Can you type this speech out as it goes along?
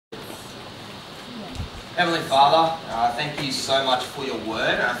Heavenly Father, thank you so much for your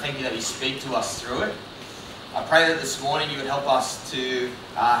word, and I thank you that you speak to us through it. I pray that this morning you would help us to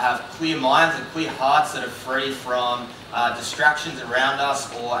have clear minds and clear hearts that are free from distractions around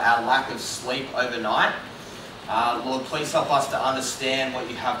us or our lack of sleep overnight. Lord, please help us to understand what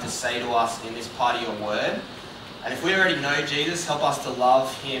you have to say to us in this part of your word. And if we already know Jesus, help us to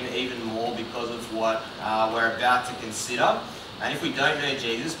love him even more because of what we're about to consider. And if we don't know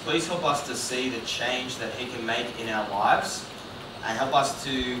Jesus, please help us to see the change that he can make in our lives, and help us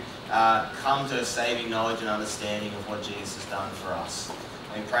to come to a saving knowledge and understanding of what Jesus has done for us.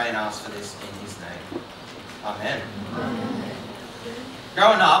 And we pray and ask for this in his name. Amen. Amen.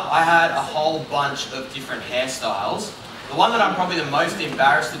 Growing up, I had a whole bunch of different hairstyles. The one that I'm probably the most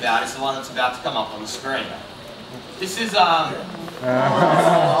embarrassed about is the one that's about to come up on the screen. This is, that's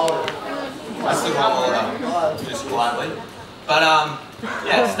the wrong order, just quietly. But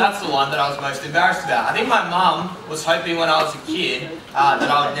yes, that's the one that I was most embarrassed about. I think my mum was hoping when I was a kid that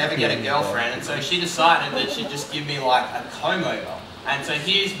I would never get a girlfriend, and so she decided that she'd just give me like a comb over. And so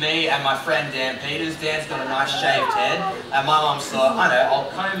here's me and my friend Dan Peters. Dan's got a nice shaved head, and my mum thought, I know, I'll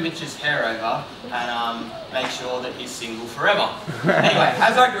comb Mitch's hair over and make sure that he's single forever. Anyway,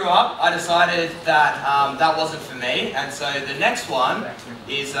 as I grew up, I decided that that wasn't for me, and so the next one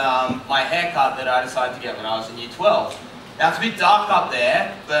is my haircut that I decided to get when I was in year 12. Now it's a bit dark up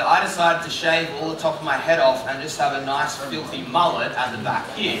there, but I decided to shave all the top of my head off and just have a nice filthy mullet at the back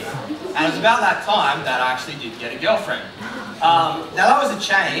here. And it was about that time that I actually did get a girlfriend. Now that was a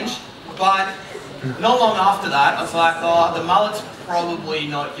change, but not long after that I was like, oh, the mullet's probably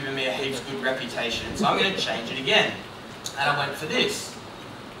not giving me a heaps good reputation, so I'm going to change it again. And I went for this.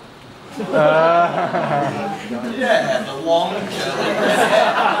 Yeah, the long curly red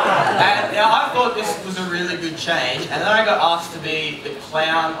hair. And now I thought this was a really good change, and then I got asked to be the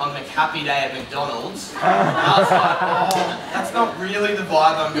clown on McHappy Day at McDonald's, and I was like, oh, that's not really the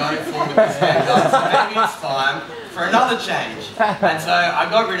vibe I'm going for with this haircut, so maybe it's time for another change. And so I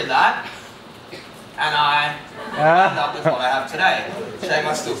got rid of that, and I ended up with what I have today. Shame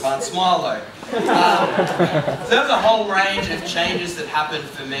I still can't smile though. So there's a whole range of changes that happened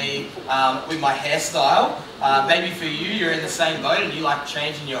for me with my hairstyle. Maybe for you, you're in the same boat and you like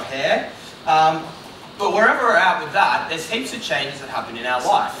changing your hair. But wherever we're at with that, there's heaps of changes that happen in our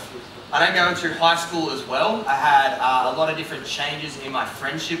life. I know going through high school as well, I had a lot of different changes in my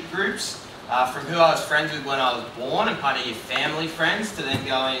friendship groups. From who I was friends with when I was born and kind of your family friends, to then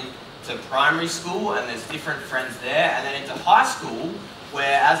going to primary school and there's different friends there, and then into high school,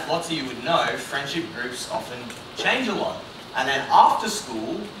 where, as lots of you would know, friendship groups often change a lot. And then after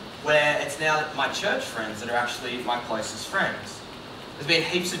school, where it's now my church friends that are actually my closest friends. There's been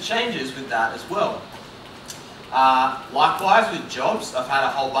heaps of changes with that as well. Likewise with jobs, I've had a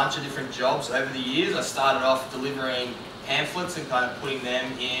whole bunch of different jobs over the years. I started off delivering pamphlets and kind of putting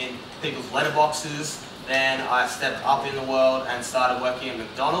them in people's letterboxes. Then I stepped up in the world and started working at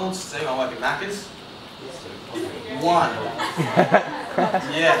McDonald's. See, I work at Macca's. One.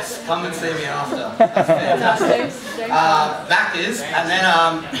 Yes, come and see me after. That's fantastic. Macca's, and then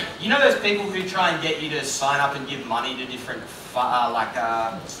you know those people who try and get you to sign up and give money to different what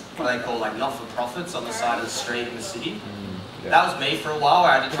they call like not-for-profits on the side of the street in the city? That was me for a while,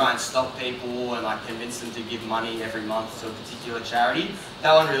 where I had to try and stop people and like convince them to give money every month to a particular charity.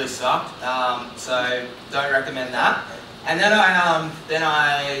 That one really sucked, so don't recommend that. And then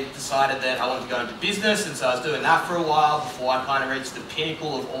I decided that I wanted to go into business, and so I was doing that for a while before I kind of reached the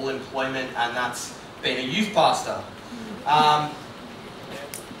pinnacle of all employment, and that's being a youth pastor. For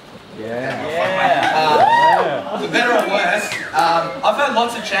better or worse, I've had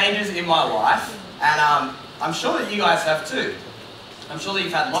lots of changes in my life, and I'm sure that you guys have too. I'm sure that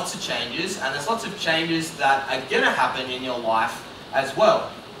you've had lots of changes, and there's lots of changes that are going to happen in your life as well.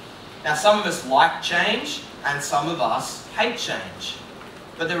 Now, some of us like change, and some of us hate change.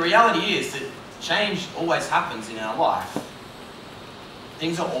 But the reality is that change always happens in our life.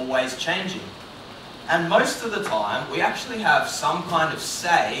 Things are always changing. And most of the time, we actually have some kind of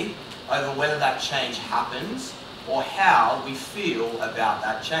say over whether that change happens or how we feel about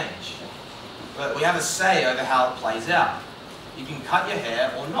that change. But we have a say over how it plays out. You can cut your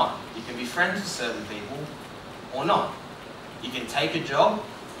hair or not. You can be friends with certain people or not. You can take a job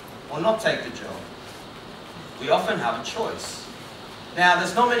or not take the job. We often have a choice. Now,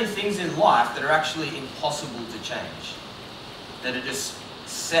 there's not many things in life that are actually impossible to change, that are just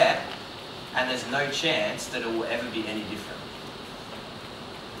set and there's no chance that it will ever be any different.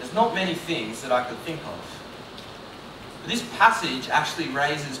 There's not many things that I could think of. But this passage actually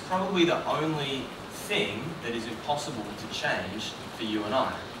raises probably the only thing that is impossible to change for you and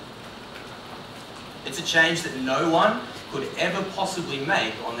I. It's a change that no one could ever possibly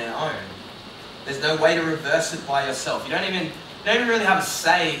make on their own. There's no way to reverse it by yourself. You don't even really have a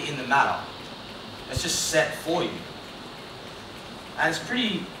say in the matter. It's just set for you. And it's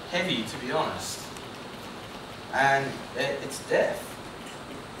pretty heavy, to be honest. And it's death.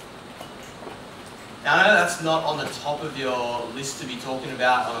 Now, I know that's not on the top of your list to be talking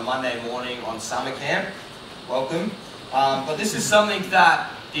about on a Monday morning on summer camp. Welcome. But this is something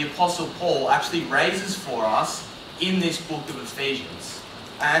that the Apostle Paul actually raises for us in this book of Ephesians.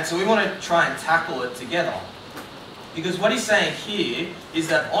 And so we want to try and tackle it together. Because what he's saying here is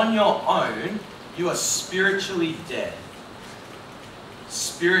that on your own, you are spiritually dead.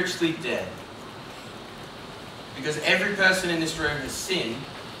 Spiritually dead. Because every person in this room has sinned,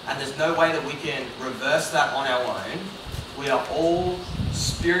 and there's no way that we can reverse that on our own. We are all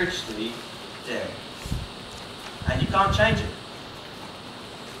spiritually dead. And you can't change it.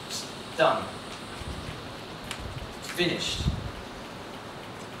 It's done. It's finished.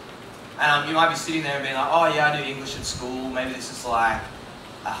 And you might be sitting there and being like, oh yeah, I do English at school. Maybe this is like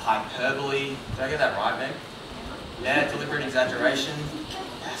a hyperbole. Did I get that right, mate? Yeah, deliberate exaggeration.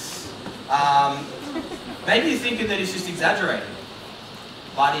 Yes. Maybe you're thinking that he's just exaggerating.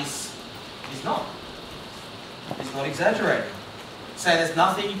 But he's not. He's not exaggerating. Saying there's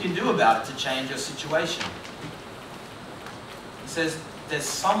nothing you can do about it to change your situation. He says there's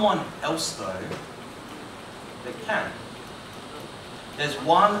someone else though that can. There's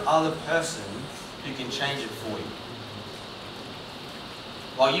one other person who can change it for you.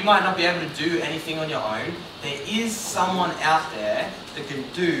 While you might not be able to do anything on your own, there is someone out there that can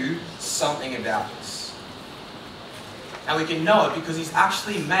do something about this. And we can know it because he's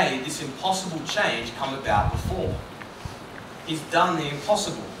actually made this impossible change come about before. He's done the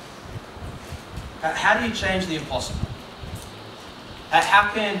impossible. How do you change the impossible?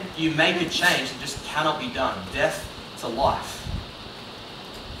 How can you make a change that just cannot be done? Death to life.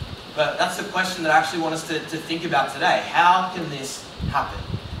 But that's the question that I actually want us to think about today. How can this happen?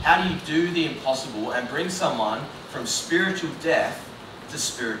 How do you do the impossible and bring someone from spiritual death to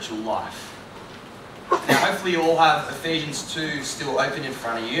spiritual life? Now, hopefully you all have Ephesians 2 still open in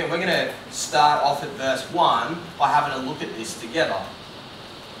front of you, and we're going to start off at verse 1 by having a look at this together.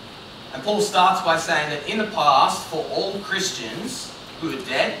 And Paul starts by saying that in the past, for all Christians who are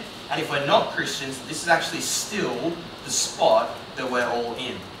dead, and if we're not Christians, this is actually still the spot that we're all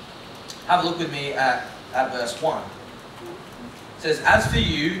in. Have a look with me at verse 1. It says, "As for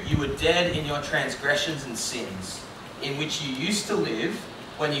you, you were dead in your transgressions and sins, in which you used to live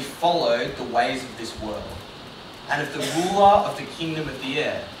when you followed the ways of this world, and of the ruler of the kingdom of the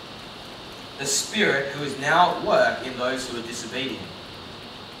air, the spirit who is now at work in those who are disobedient.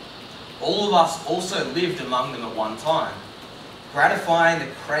 All of us also lived among them at one time, gratifying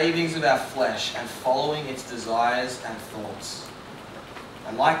the cravings of our flesh and following its desires and thoughts.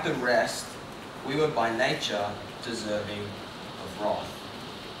 And like the rest, we were by nature deserving of wrath."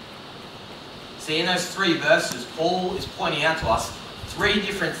 See, in those 3 verses, Paul is pointing out to us 3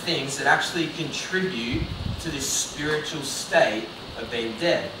 different things that actually contribute to this spiritual state of being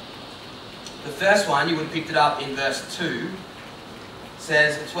dead. The first one, you would have picked it up in verse 2,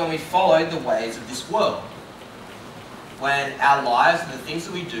 says it's when we followed the ways of this world. When our lives and the things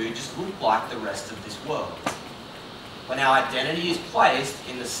that we do just look like the rest of this world. When our identity is placed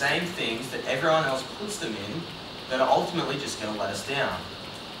in the same things that everyone else puts them in, that are ultimately just going to let us down.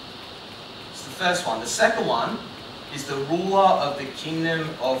 It's the first one. The second one is the ruler of the kingdom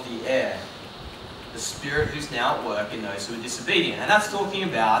of the air, the spirit who's now at work in those who are disobedient. And that's talking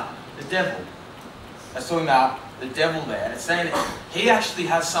about the devil. That's talking about the devil there. And it's saying that he actually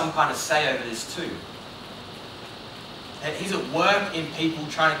has some kind of say over this too. And he's at work in people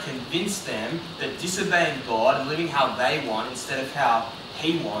trying to convince them that disobeying God and living how they want instead of how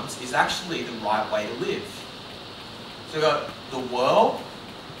he wants is actually the right way to live. So we've got the world,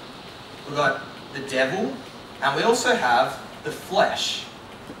 we've got the devil, and we also have the flesh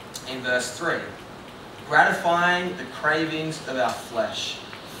in verse 3. Gratifying the cravings of our flesh,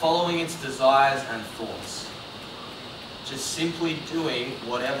 following its desires and thoughts. Just simply doing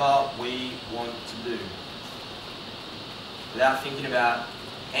whatever we want to do, without thinking about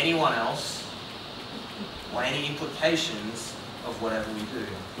anyone else or any implications of whatever we do.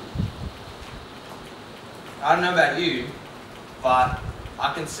 I don't know about you, but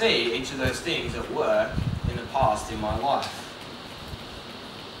I can see each of those things at work in the past in my life.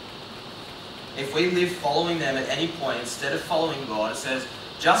 If we live following them at any point instead of following God, it says,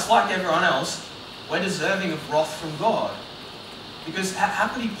 just like everyone else, we're deserving of wrath from God. Because how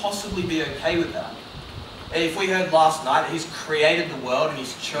could he possibly be okay with that? If we heard last night that He's created the world and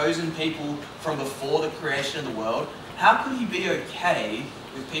He's chosen people from before the creation of the world, how could He be okay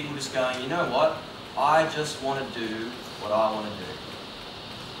with people just going, you know what, I just want to do what I want to do?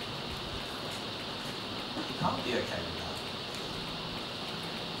 He can't be okay with that.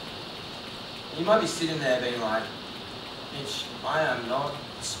 And you might be sitting there being like, Mitch, I am not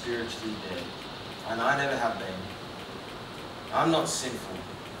spiritually dead, and I never have been. I'm not sinful.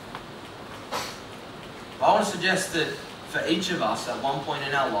 But I want to suggest that for each of us at one point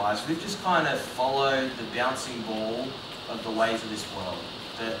in our lives, we've just kind of followed the bouncing ball of the ways of this world.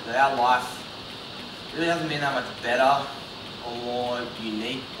 That our life really hasn't been that much better or more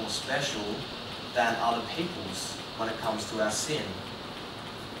unique or special than other people's when it comes to our sin.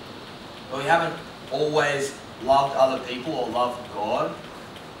 But we haven't always loved other people or loved God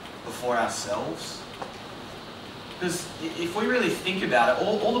before ourselves. Because if we really think about it,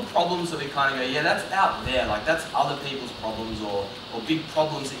 all the problems that we kind of go, yeah, that's out there, like that's other people's problems or big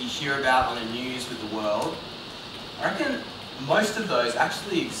problems that you hear about on the news with the world, I reckon most of those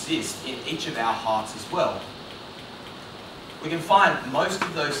actually exist in each of our hearts as well. We can find most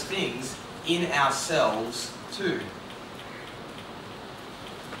of those things in ourselves too.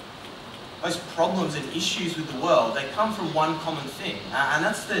 Those problems and issues with the world, they come from one common thing, and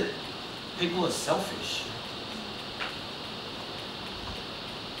that's that people are selfish.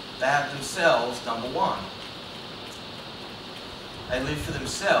 They have themselves number one. They live for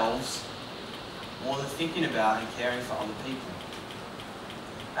themselves more than thinking about and caring for other people.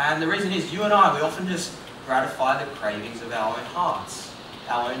 And the reason is, you and I, we often just gratify the cravings of our own hearts,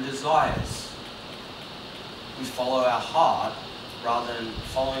 our own desires. We follow our heart rather than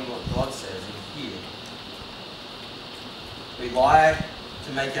following what God says in here. We lie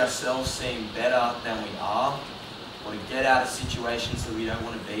to make ourselves seem better than we are, or to get out of situations that we don't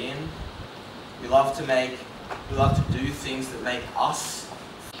want to be in. We love to do things that make us.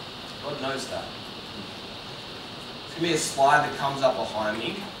 God knows that. There's going to be a slide that comes up behind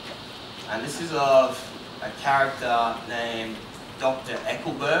me, and this is of a character named Dr.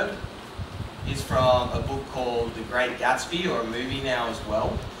 Eckelberg. He's from a book called The Great Gatsby, or a movie now as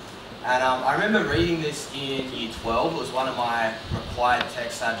well. And I remember reading this in Year 12. It was one of my required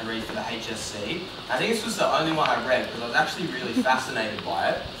texts I had to read for the HSC. I think this was the only one I read because I was actually really fascinated by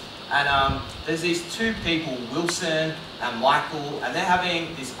it. And there's these two people, Wilson and Michael, and they're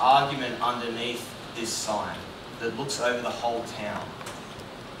having this argument underneath this sign that looks over the whole town.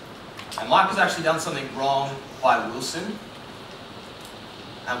 And Michael's actually done something wrong by Wilson.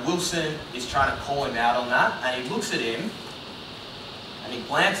 And Wilson is trying to call him out on that, and he looks at him, and he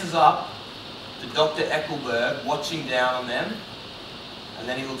glances up to Dr. Eckelberg, watching down on them, and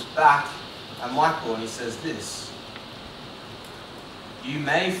then he looks back at Michael and he says this: "You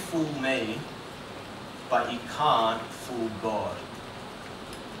may fool me, but you can't fool God.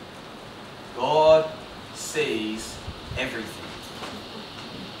 God sees everything.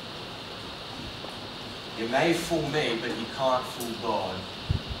 You may fool me, but you can't fool God,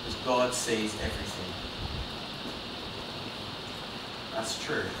 because God sees everything." That's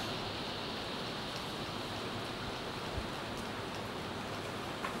true.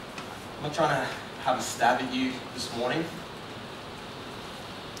 I'm not trying to have a stab at you this morning,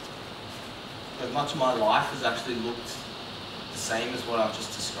 but much of my life has actually looked the same as what I've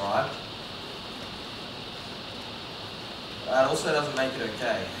just described. That also doesn't make it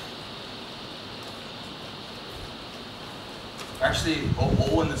okay. We're actually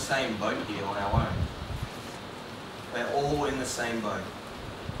all in the same boat here on our own. We're all in the same boat.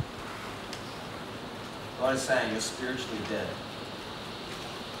 God is saying you're spiritually dead.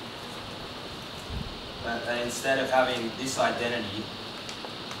 But instead of having this identity,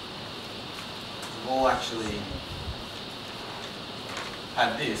 we've all actually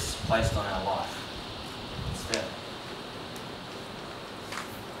had this placed on our life instead.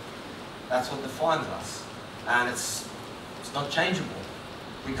 That's what defines us. And it's not changeable.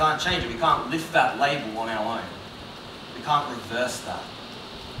 We can't change it. We can't lift that label on our own. We can't reverse that.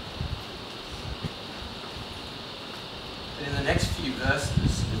 But in the next few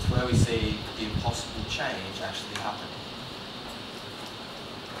verses, it's where we see the impossible change actually happen.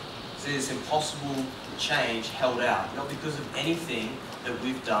 See this impossible change held out, not because of anything that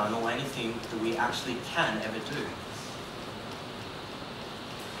we've done or anything that we actually can ever do.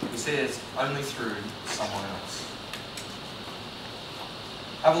 We see it's only through someone else.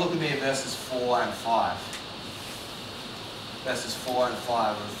 Have a look with me at verses 4 and 5. Verses 4 and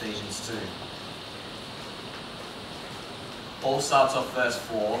 5 of Ephesians 2. Paul starts off verse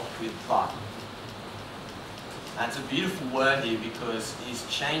 4 with "but." And it's a beautiful word here because he's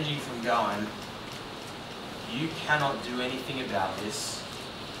changing from going, you cannot do anything about this,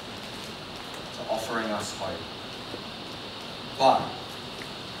 to offering us hope. But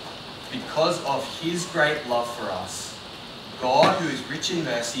because of his great love for us, God, who is rich in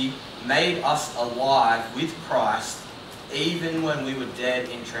mercy, made us alive with Christ even when we were dead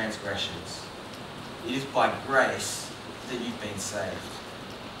in transgressions. It is by grace that you've been saved.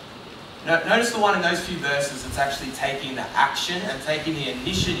 Notice the one in those few verses that's actually taking the action and taking the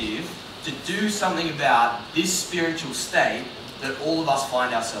initiative to do something about this spiritual state that all of us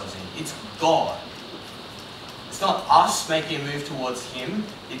find ourselves in. It's God. It's not us making a move towards him.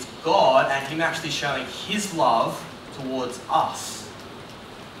 It's God and him actually showing his love towards us.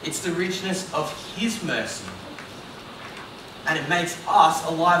 It's the richness of his mercy. And it makes us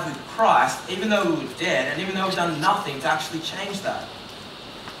alive with Christ, even though we were dead, and even though we've done nothing to actually change that.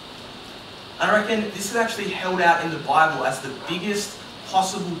 And I reckon this is actually held out in the Bible as the biggest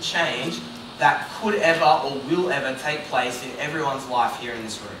possible change that could ever or will ever take place in everyone's life here in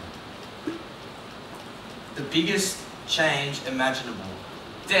this room. The biggest change imaginable.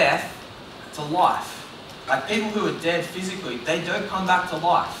 Death to life. Like people who are dead physically, they don't come back to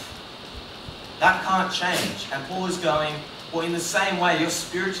life. That can't change. And Paul is going, well, in the same way, you're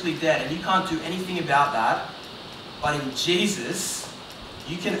spiritually dead and you can't do anything about that. But in Jesus,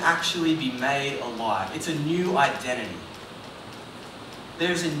 you can actually be made alive. It's a new identity.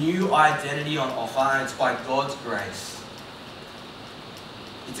 There's a new identity on offer, and it's by God's grace.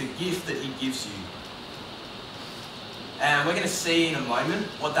 It's a gift that he gives you. And we're going to see in a moment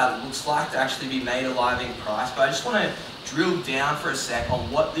what that looks like to actually be made alive in Christ. But I just want to drill down for a sec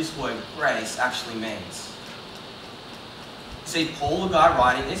on what this word grace actually means. See, Paul, the guy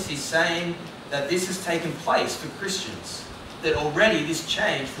writing this, he's saying that this has taken place for Christians. That already this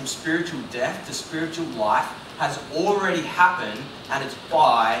change from spiritual death to spiritual life has already happened, and it's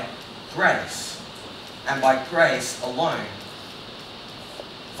by grace. And by grace alone.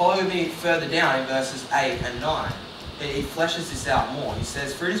 Follow me further down in verses 8 and 9. He fleshes this out more. He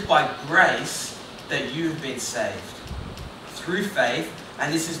says, "For it is by grace that you have been saved, through faith,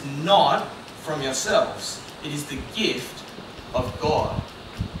 and this is not from yourselves. It is the gift of God.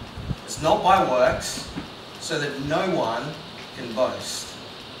 It's not by works, so that no one can boast."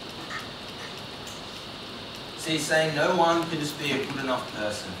 See, he's saying no one can just be a good enough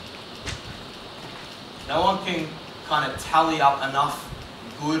person. No one can kind of tally up enough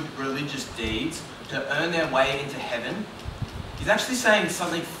good religious deeds to earn their way into heaven. He's actually saying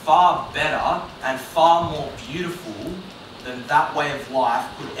something far better and far more beautiful than that way of life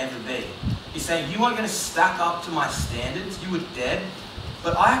could ever be. He's saying, you aren't going to stack up to my standards. You were dead,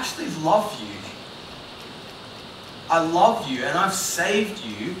 but I actually love you. I love you, and I've saved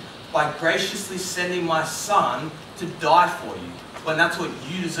you by graciously sending my son to die for you, when that's what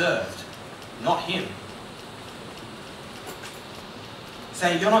you deserved, not him.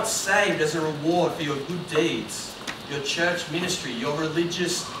 Saying you're not saved as a reward for your good deeds, your church ministry, your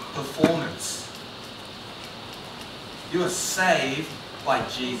religious performance. You are saved by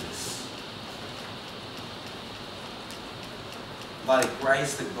Jesus. By the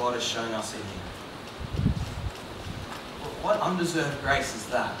grace that God has shown us in him. What undeserved grace is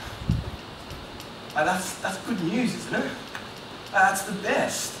that? That's good news, isn't it? That's the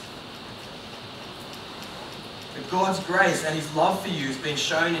best. That God's grace and his love for you has been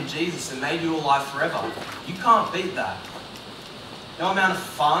shown in Jesus and made you alive forever. You can't beat that. No amount of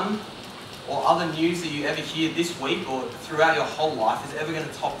fun or other news that you ever hear this week or throughout your whole life is ever going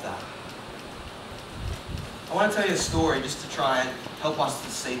to top that. I want to tell you a story just to try and help us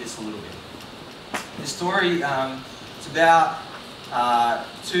to see this a little bit. This story, it's about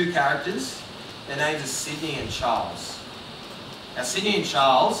two characters. Their names are Sydney and Charles. Now, Sydney and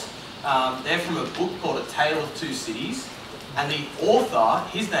Charles, they're from a book called A Tale of Two Cities, and the author,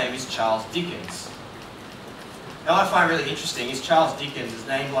 his name is Charles Dickens. Now, what I find really interesting is Charles Dickens has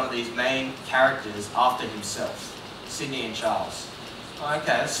named one of these main characters after himself, Sydney and Charles. Okay,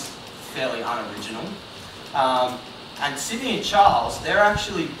 that's fairly unoriginal. And Sydney and Charles, they're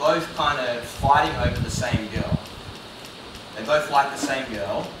actually both kind of fighting over the same girl. They both like the same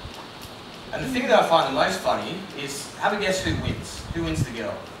girl. And the thing that I find the most funny is, have a guess who wins. Who wins the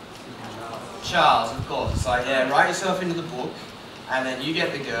girl? Charles, of course. It's like, yeah, write yourself into the book, and then you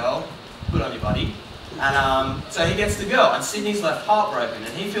get the girl. Good on you, buddy. And so he gets the girl, and Sydney's left heartbroken,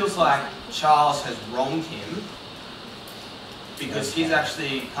 and he feels like Charles has wronged him because he's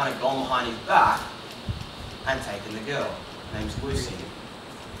actually kind of gone behind his back and taken the girl. Her name's Lucy.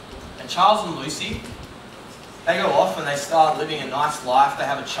 And Charles and Lucy, they go off and they start living a nice life. They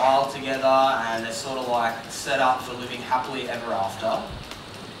have a child together, and they're sort of like set up for living happily ever after.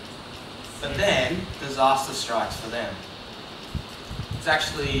 But then, disaster strikes for them. It's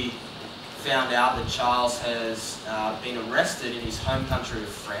actually found out that Charles has been arrested in his home country of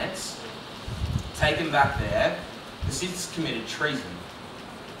France, taken back there because he's committed treason,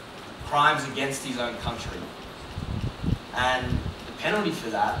 crimes against his own country. And the penalty for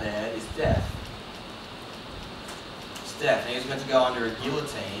that there is death. It's death. And he was meant to go under a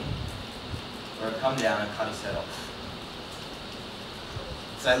guillotine or it'd come down and cut his head off.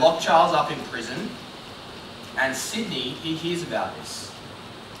 So they lock Charles up in prison, and Sydney, he hears about this.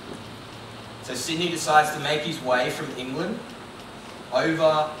 So Sydney decides to make his way from England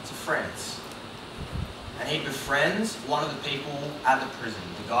over to France. And he befriends one of the people at the prison,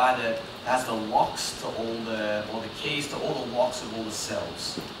 the guy that has the locks to or the keys to all the locks of all the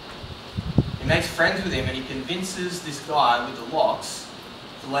cells. He makes friends with him and he convinces this guy with the locks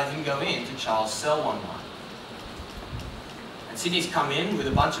to let him go into Charles' cell one night. And Sydney's come in with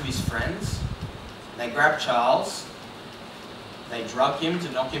a bunch of his friends. They grab Charles, they drug him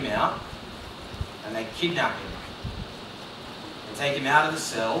to knock him out, and they kidnap him. They take him out of the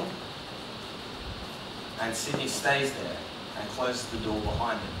cell, and Sydney stays there and closes the door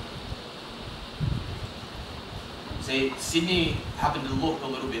behind him. See, Sydney happened to look a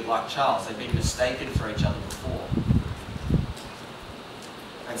little bit like Charles. They'd been mistaken for each other before.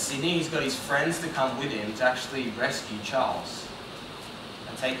 And Sydney, he's got his friends to come with him to actually rescue Charles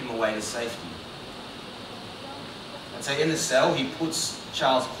and take him away to safety. And so in the cell, he puts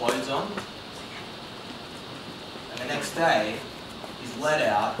Charles' clothes on, and the next day, he's let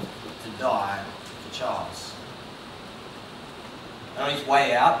out to die for Charles. And on his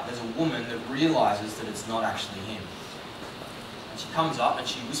way out, there's a woman that realises that it's not actually him. And she comes up and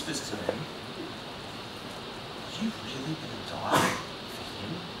she whispers to him, "Are you really going to die for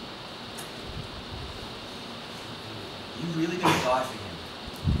him? Are you really going to die for him?"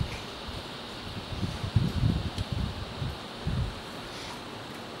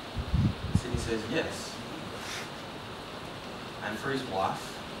 Sydney says, "Yes. And for his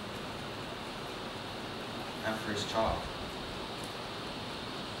wife, and for his child."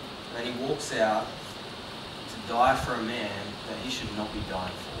 And then he walks out to die for a man that he should not be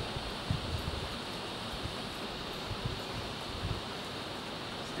dying for.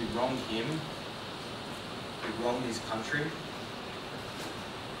 Who wronged him, who wronged his country.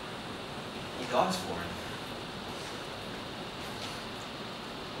 He dies for him.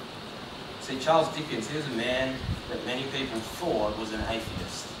 See, Charles Dickens, he was a man that many people thought was an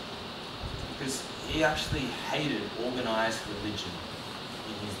atheist, because he actually hated organised religion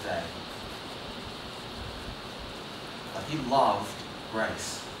in his day. But he loved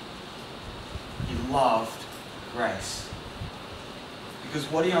grace. He loved grace. Because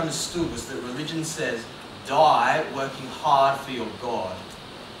what he understood was that religion says, die working hard for your God.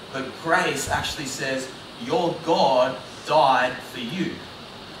 But grace actually says, your God died for you.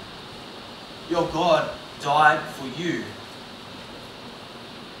 Your God died for you.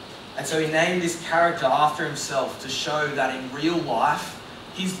 And so he named this character after himself to show that in real life,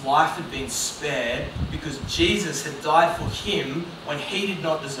 his life had been spared because Jesus had died for him when he did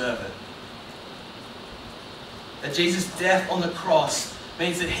not deserve it. That Jesus' death on the cross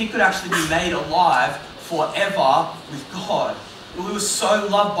means that he could actually be made alive forever with God. That we were so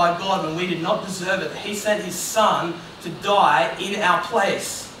loved by God when we did not deserve it, that he sent his son to die in our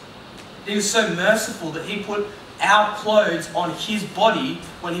place. He was so merciful that he put our clothes on his body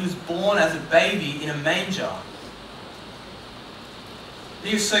when he was born as a baby in a manger.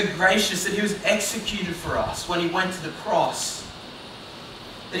 He was so gracious that he was executed for us when he went to the cross.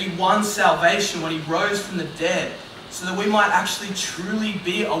 That he won salvation when he rose from the dead, so that we might actually truly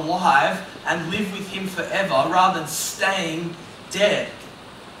be alive and live with him forever rather than staying dead.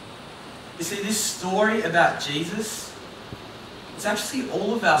 You see, this story about Jesus, it's actually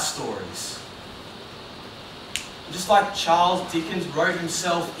all of our stories. Just like Charles Dickens wrote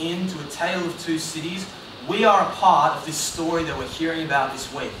himself into A Tale of Two Cities, we are a part of this story that we're hearing about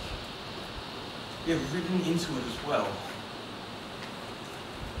this week. We are written into it as well.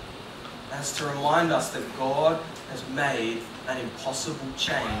 As to remind us that God has made an impossible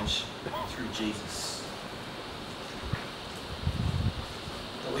change through Jesus.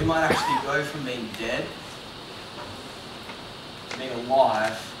 That we might actually go from being dead to being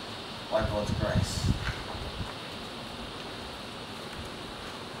alive by God's grace.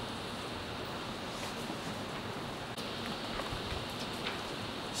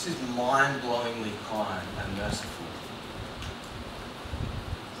 This is mind-blowingly kind and merciful.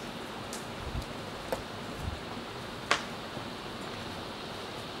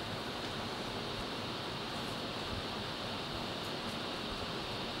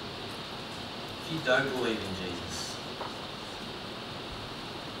 don't believe in Jesus,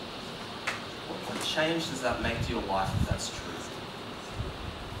 what change does that make to your life if that's true?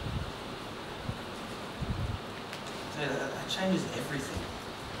 That changes everything.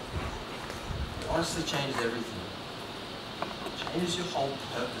 It honestly changes everything. It changes your whole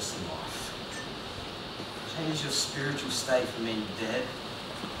purpose in life. It changes your spiritual state from being dead,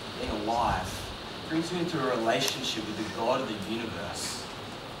 being alive. It brings you into a relationship with the God of the universe.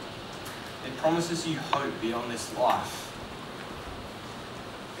 It promises you hope beyond this life.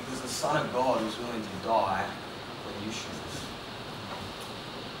 Because the Son of God was willing to die when you should have.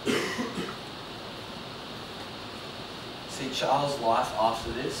 See, Charles' life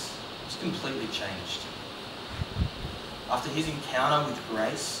after this was completely changed. After his encounter with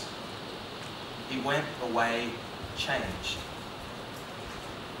grace, he went away changed.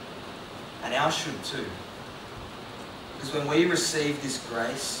 And ours should too. Because when we receive this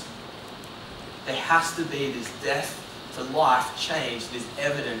grace, there has to be this death to life change that is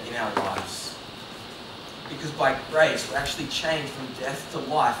evident in our lives. Because by grace, we're actually changed from death to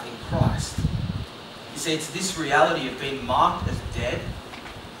life in Christ. You see, it's this reality of being marked as dead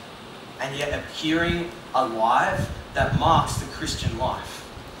and yet appearing alive that marks the Christian life.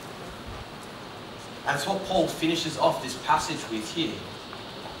 And it's what Paul finishes off this passage with here.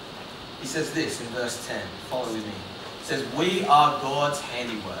 He says this in verse 10. Follow with me. He says, we are God's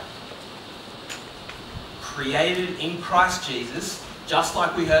handiwork, created in Christ Jesus, just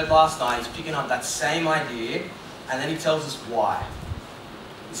like we heard last night. He's picking up that same idea, and then he tells us why.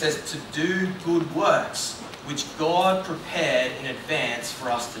 He says, to do good works, which God prepared in advance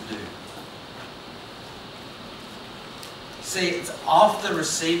for us to do. See, it's after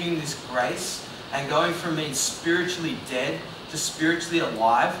receiving this grace and going from being spiritually dead to spiritually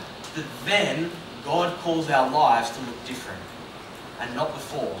alive that then God calls our lives to look different, and not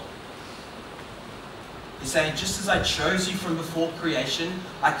before. He's saying, just as I chose you from before creation,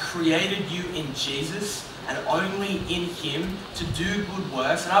 I created you in Jesus, and only in Him to do good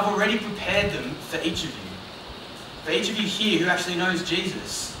works, and I've already prepared them for each of you. For each of you here who actually knows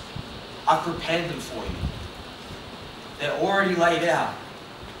Jesus, I've prepared them for you. They're already laid out.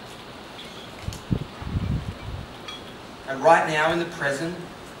 And right now in the present,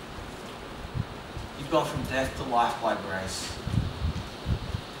 you've gone from death to life by grace.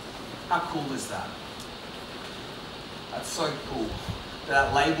 How cool is that? That's so cool.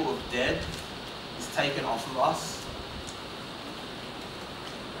 That label of dead is taken off of us.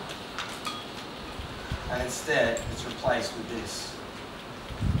 And instead, it's replaced with this.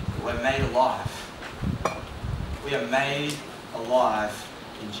 We're made alive. We are made alive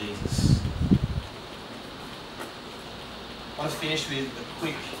in Jesus. I want to finish with a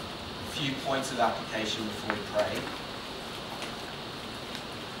quick few points of application before we pray.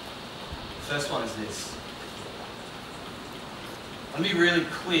 The first one is this. I want to be really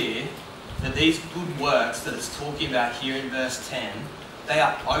clear that these good works that it's talking about here in verse 10, they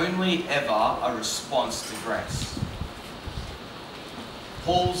are only ever a response to grace.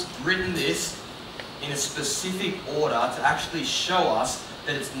 Paul's written this in a specific order to actually show us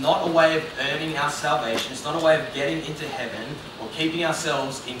that it's not a way of earning our salvation, it's not a way of getting into heaven or keeping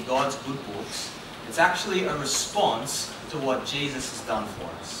ourselves in God's good books. It's actually a response to what Jesus has done for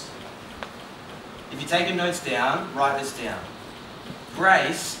us. If you're taking notes down, write this down.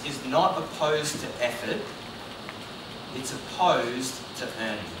 Grace is not opposed to effort, it's opposed to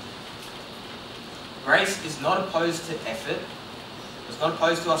earning. Grace is not opposed to effort, it's not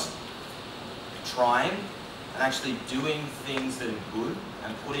opposed to us trying and actually doing things that are good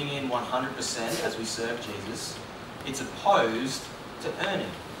and putting in 100% as we serve Jesus. It's opposed to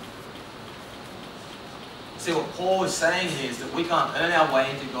earning. See, what Paul is saying here is that we can't earn our way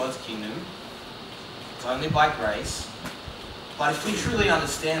into God's kingdom. It's only by grace. But if we truly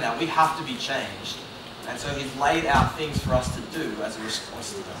understand that, we have to be changed. And so He's laid out things for us to do as a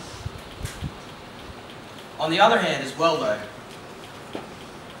response to that. On the other hand as well though,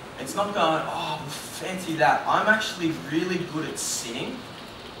 it's not going, oh, fancy that. I'm actually really good at sinning.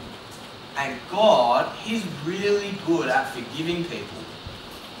 And God, He's really good at forgiving people.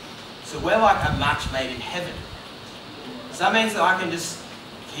 So we're like a match made in heaven. So that means that I can just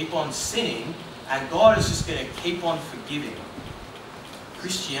keep on sinning and God is just going to keep on forgiving.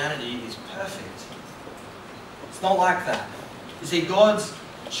 Christianity is perfect. It's not like that. You see, God's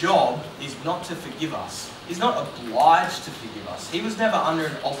job is not to forgive us. He's not obliged to forgive us. He was never under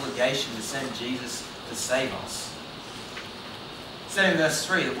an obligation to send Jesus to save us. He said in verse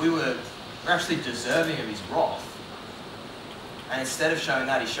 3 that we're actually deserving of His wrath. And instead of showing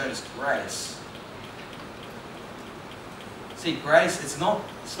that, He showed us grace. See, grace, it's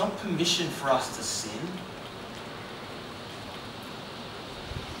not permission for us to sin.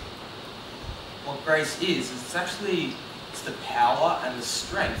 What grace is it's the power and the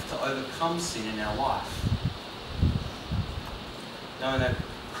strength to overcome sin in our life. Knowing that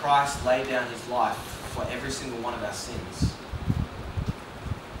Christ laid down his life for every single one of our sins.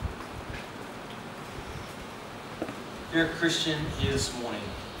 If you're a Christian here this morning,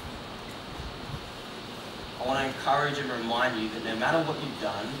 I want to encourage and remind you that no matter what you've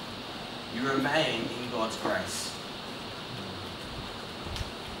done, you remain in God's grace.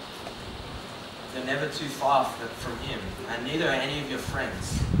 You're never too far from him, and neither are any of your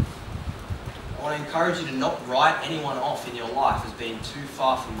friends. I want to encourage you to not write anyone off in your life as being too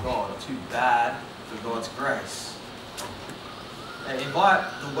far from God or too bad for God's grace. And invite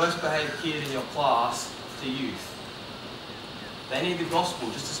the worst behaved kid in your class to youth. They need the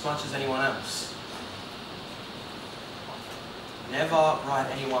gospel just as much as anyone else. Never write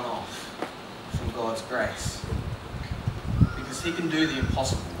anyone off from God's grace. Because he can do the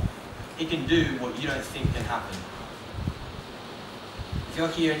impossible. He can do what you don't think can happen. If you're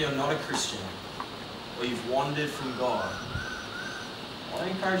here and you're not a Christian, or you've wandered from God, I want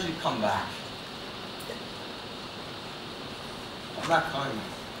to encourage you to come back. Come back home.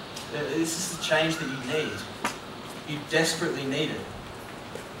 This is the change that you need. You desperately need it.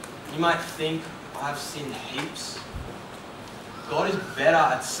 You might think, I've sinned heaps. God is better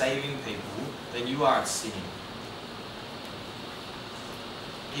at saving people than you are at sinning.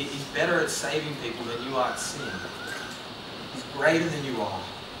 He's better at saving people than you are at sinning. He's greater than you are.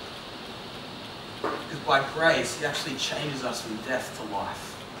 Because by grace, he actually changes us from death to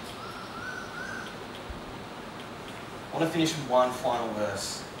life. I want to finish with one final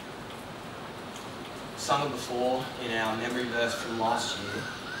verse. Sung it before in our memory verse from last year.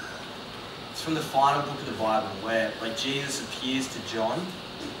 It's from the final book of the Bible where Jesus appears to John.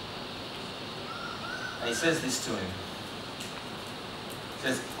 And he says this to him. He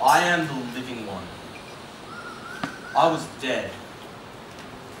says, I am the living one. I was dead.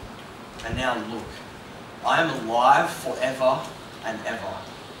 And now look, I am alive forever and ever.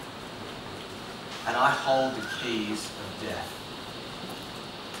 And I hold the keys of death.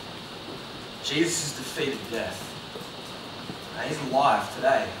 Jesus has defeated death. And he's alive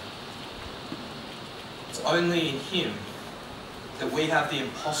today. It's only in him that we have the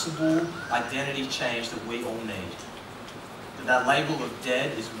impossible identity change that we all need. That label of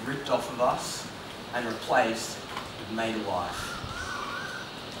dead is ripped off of us and replaced with made alive.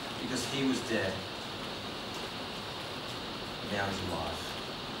 Because he was dead. Now he's alive.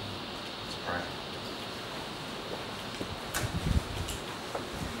 Let's pray.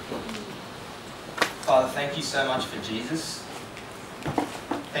 Father, thank you so much for Jesus.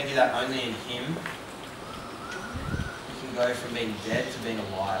 Thank you that only in him we can go from being dead to being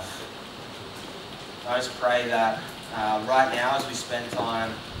alive. I just pray that right now, as we spend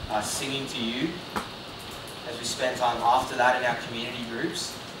time singing to you, as we spend time after that in our community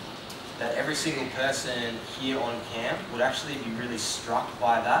groups, that every single person here on camp would actually be really struck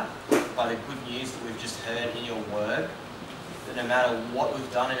by that, by the good news that we've just heard in your word, that no matter what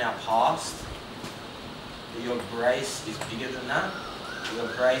we've done in our past, that your grace is bigger than that, that your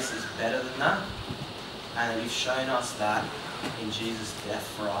grace is better than that, and that you've shown us that in Jesus' death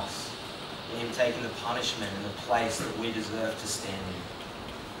for us. Him taking the punishment and the place that we deserve to stand in.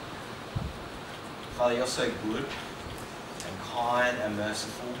 Father, you're so good and kind and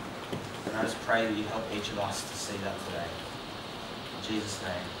merciful, and I just pray that you help each of us to see that today. In Jesus'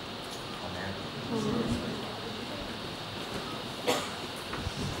 name, amen.